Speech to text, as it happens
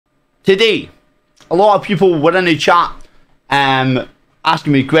today, a lot of people were in the chat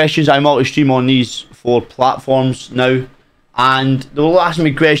asking me questions. I multi-stream on these 4 platforms now, and they were asking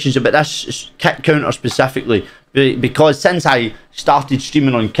me questions about this Kick counter specifically, because since I started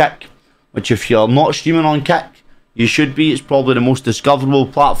streaming on Kick, which if you're not streaming on Kick, you should be. It's probably the most discoverable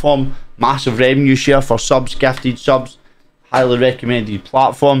platform, massive revenue share for subs, gifted subs, highly recommended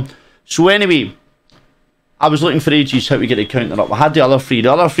platform. So anyway, I was looking for ages how to get the counter up. I had the other 3.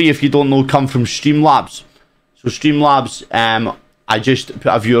 The other 3, if you don't know, come from Streamlabs. So Streamlabs, I just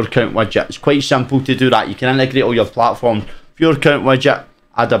put a viewer count widget. It's quite simple to do that. You can integrate all your platforms. Viewer count widget,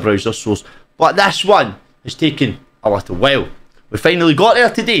 add a browser source. But this one has taken a little while. We finally got there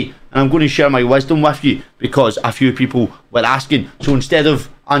today, and I'm going to share my wisdom with you because a few people were asking. So instead of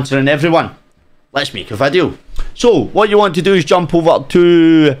answering everyone, let's make a video. So what you want to do is jump over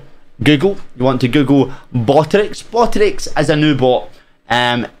to Google. You want to Google Botrix. Botrix is a new bot.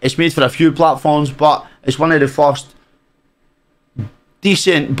 It's made for a few platforms, but it's one of the first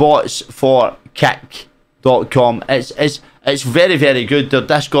decent bots for Kick.com. It's very, very good. Their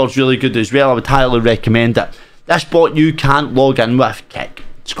Discord's really good as well. I would highly recommend it. This bot you can't log in with Kick.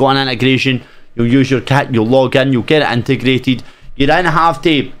 It's got an integration. You'll use your Kick, you'll log in, you'll get it integrated. You then have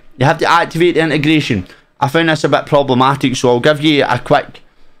to activate the integration. I found this a bit problematic, so I'll give you a quick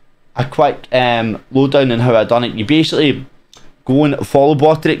lowdown on how I done it. You basically go and follow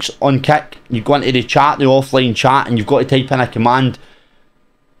Botrix on Kick. You go into the chat, the offline chat, and you've got to type in a command.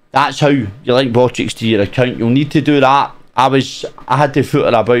 That's how you link Botrix to your account. You'll need to do that. I had to foot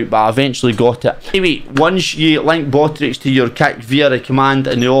it about, but I eventually got it. Anyway, once you link Botrix to your Kick via a command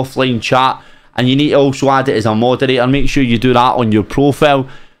in the offline chat, and you need to also add it as a moderator, make sure you do that on your profile.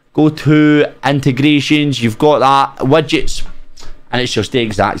 Go to integrations, you've got that, widgets, and it's just the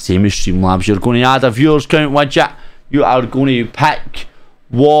exact same as Streamlabs. You're going to add a viewers count widget. You are going to pick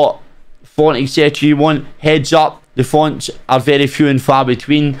what font etc you want. Heads up, the fonts are very few and far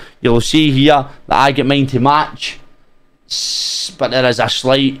between. You'll see here that I get mine to match, but there is a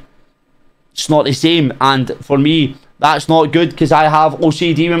slight, it's not the same, and for me that's not good because I have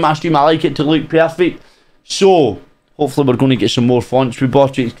OCD with my stream. I like it to look perfect. So hopefully we're going to get some more fonts with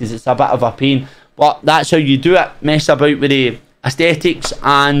Botrix because it's a bit of a pain, but that's how you do it. Mess about with the aesthetics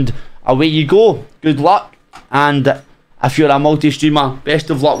and away you go. Good luck, and if you're a multi-streamer,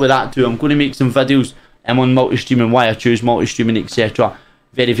 best of luck with that too. I'm going to make some videos on multi-streaming, why I choose multi-streaming, etc.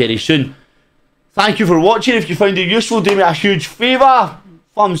 very, very soon. Thank you for watching. If you found it useful, do me a huge favour.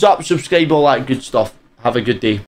 Thumbs up, subscribe, all that good stuff. Have a good day.